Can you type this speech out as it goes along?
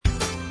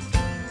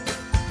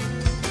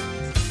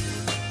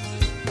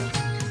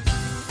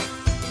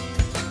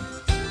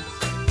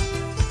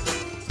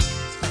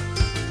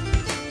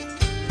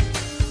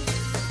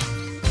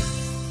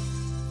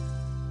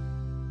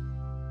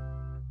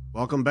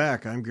Welcome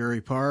back. I'm Gary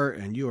Parr,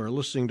 and you are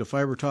listening to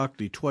Fiber Talk,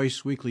 the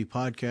twice-weekly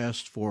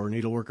podcast for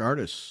needlework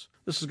artists.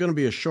 This is going to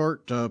be a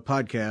short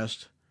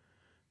podcast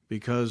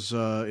because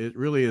it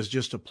really is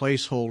just a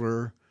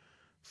placeholder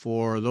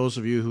for those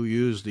of you who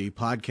use the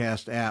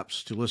podcast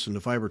apps to listen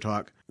to Fiber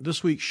Talk.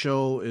 This week's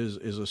show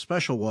is a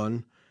special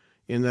one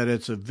in that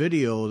it's a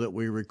video that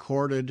we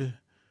recorded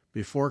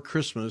before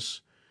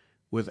Christmas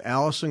with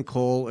Allison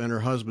Cole and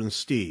her husband,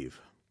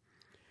 Steve.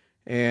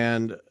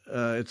 And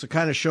it's a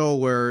kind of show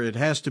where it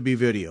has to be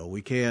video.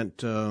 We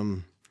can't,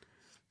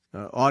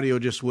 audio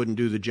just wouldn't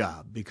do the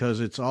job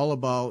because it's all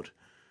about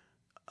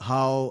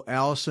how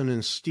Allison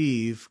and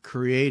Steve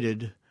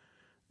created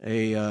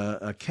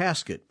a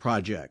casket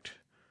project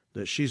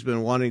that she's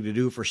been wanting to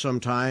do for some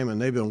time,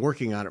 and they've been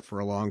working on it for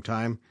a long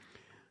time.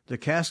 The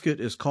casket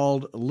is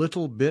called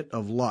Little Bit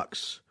of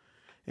Lux,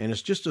 and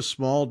it's just a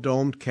small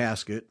domed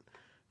casket,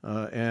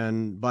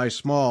 and by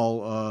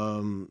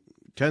small,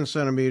 10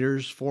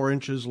 centimeters, 4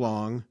 inches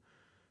long,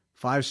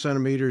 5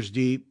 centimeters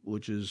deep,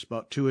 which is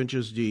about 2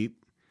 inches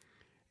deep,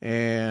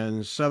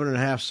 and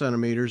 7.5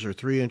 centimeters or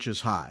 3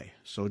 inches high.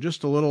 So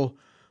just a little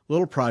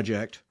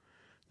project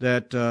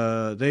that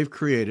they've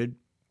created.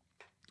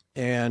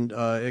 And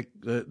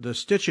the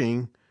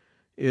stitching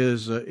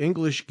is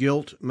English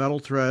gilt metal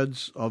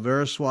threads,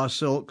 Alvarezsois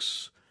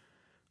silks,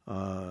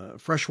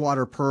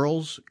 freshwater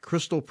pearls,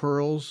 crystal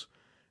pearls,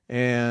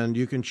 and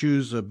you can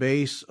choose a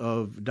base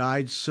of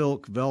dyed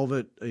silk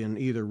velvet in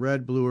either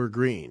red, blue, or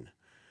green.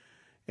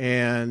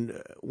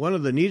 And one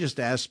of the neatest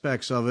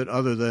aspects of it,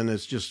 other than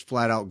it's just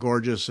flat out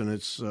gorgeous and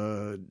it's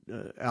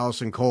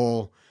Allison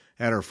Cole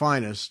at her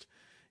finest,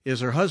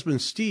 is her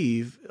husband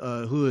Steve,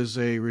 who is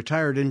a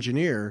retired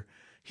engineer.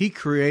 He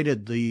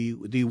created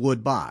the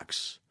wood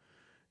box.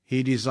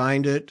 He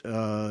designed it,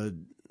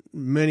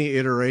 many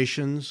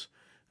iterations,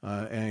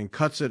 and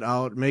cuts it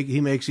out. He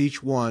makes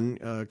each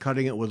one,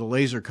 cutting it with a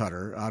laser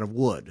cutter out of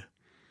wood.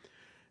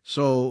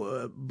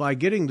 So by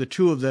getting the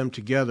two of them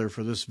together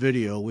for this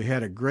video, we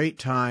had a great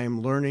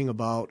time learning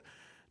about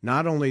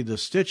not only the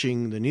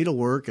stitching, the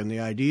needlework, and the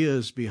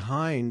ideas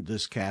behind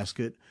this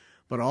casket,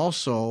 but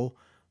also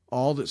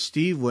all that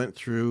Steve went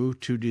through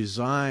to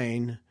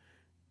design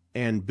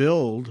and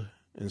build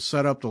and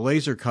set up the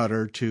laser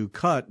cutter to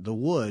cut the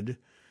wood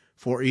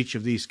for each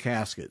of these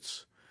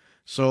caskets.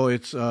 So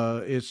it's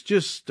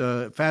just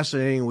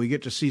fascinating. We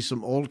get to see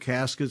some old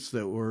caskets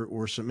that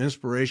were some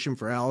inspiration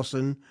for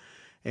Allison,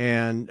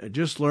 and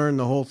just learn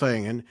the whole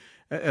thing. And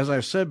as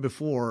I've said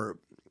before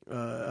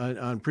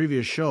on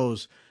previous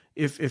shows,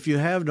 if you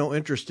have no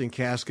interest in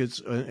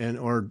caskets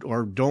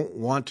or don't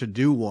want to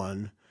do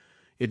one,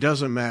 it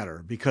doesn't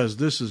matter, because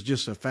this is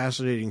just a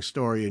fascinating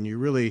story, and you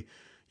really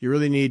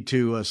need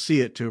to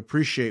see it to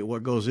appreciate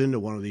what goes into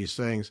one of these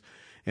things.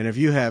 And if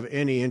you have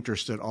any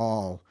interest at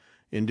all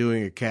in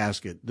doing a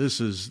casket, this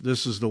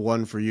is the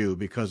one for you,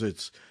 because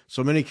it's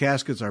so many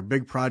caskets are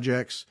big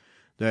projects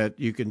that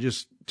you can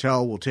just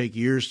tell will take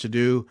years to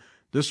do.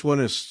 This one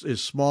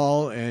is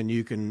small, and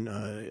you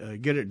can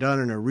get it done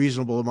in a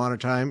reasonable amount of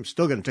time.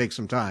 Still going to take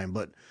some time,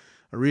 but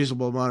a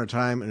reasonable amount of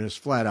time, and it's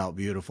flat out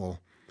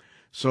beautiful.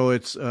 So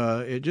it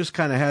just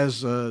kind of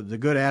has the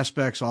good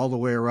aspects all the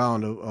way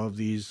around of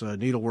these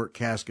needlework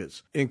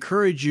caskets.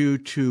 Encourage you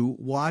to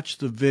watch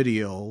the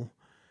video.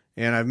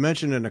 And I've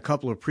mentioned in a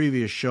couple of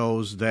previous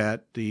shows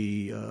that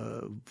the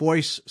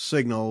voice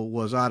signal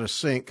was out of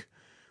sync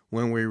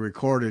when we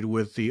recorded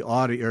with the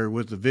audio or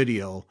with the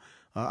video.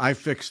 I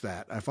fixed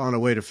that. I found a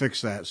way to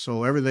fix that,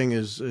 so everything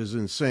is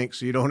in sync.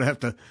 So you don't have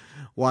to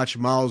watch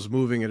mouths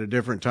moving at a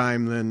different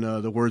time than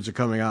the words are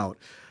coming out.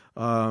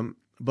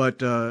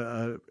 But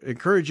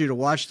encourage you to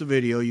watch the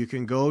video. You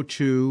can go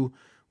to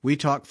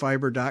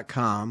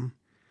wetalkfiber.com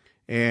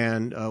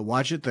and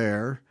watch it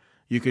there.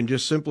 You can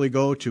just simply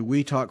go to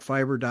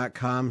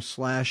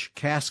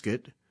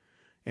wetalkfiber.com/casket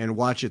and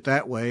watch it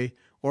that way.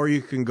 Or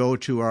you can go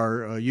to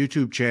our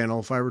YouTube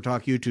channel, Fiber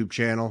Talk YouTube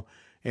channel,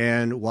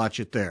 and watch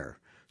it there.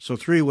 So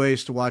 3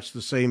 ways to watch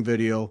the same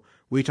video: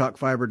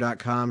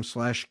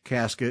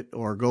 wetalkfiber.com/casket,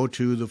 or go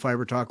to the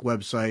Fiber Talk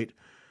website,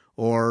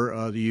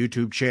 or the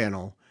YouTube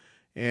channel.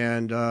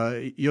 And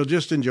you'll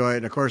just enjoy it.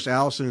 And of course,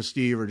 Allison and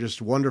Steve are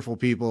just wonderful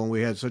people, and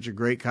we had such a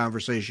great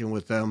conversation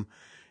with them.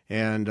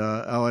 And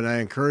I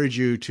encourage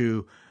you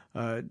to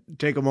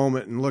take a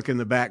moment and look in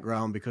the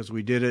background, because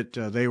we did it.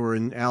 They were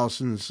in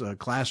Allison's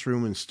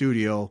classroom and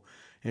studio,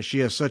 and she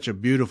has such a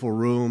beautiful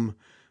room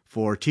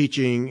for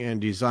teaching and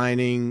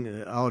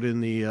designing out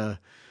in the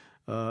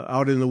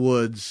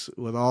woods,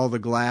 with all the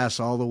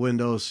glass, all the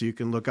windows, so you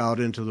can look out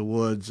into the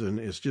woods, and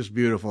it's just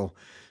beautiful.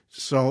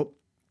 So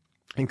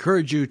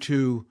encourage you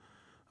to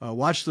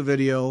watch the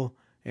video.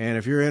 And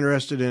if you're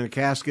interested in a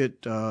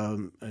casket,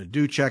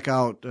 do check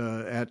out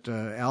at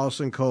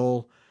Allison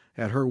Cole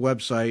at her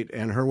website.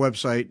 And her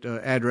website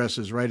address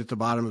is right at the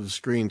bottom of the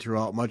screen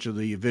throughout much of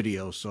the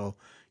video, so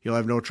you'll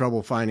have no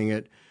trouble finding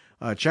it.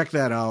 Check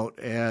that out,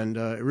 and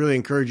I really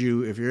encourage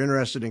you, if you're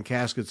interested in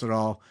caskets at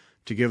all,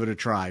 to give it a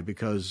try,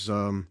 because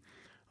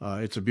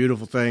it's a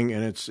beautiful thing,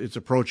 and it's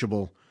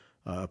approachable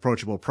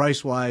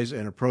price-wise,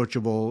 and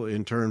approachable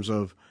in terms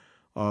of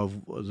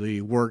of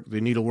the work,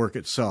 the needlework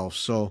itself.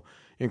 So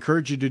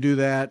encourage you to do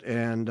that,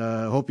 and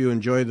hope you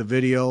enjoy the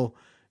video,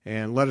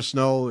 and let us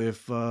know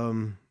if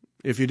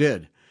you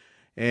did.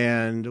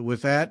 And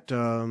with that,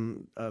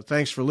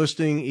 thanks for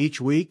listening each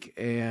week,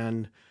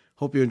 and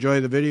hope you enjoy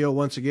the video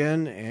once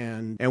again,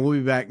 and we'll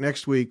be back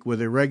next week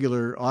with a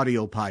regular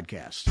audio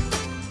podcast.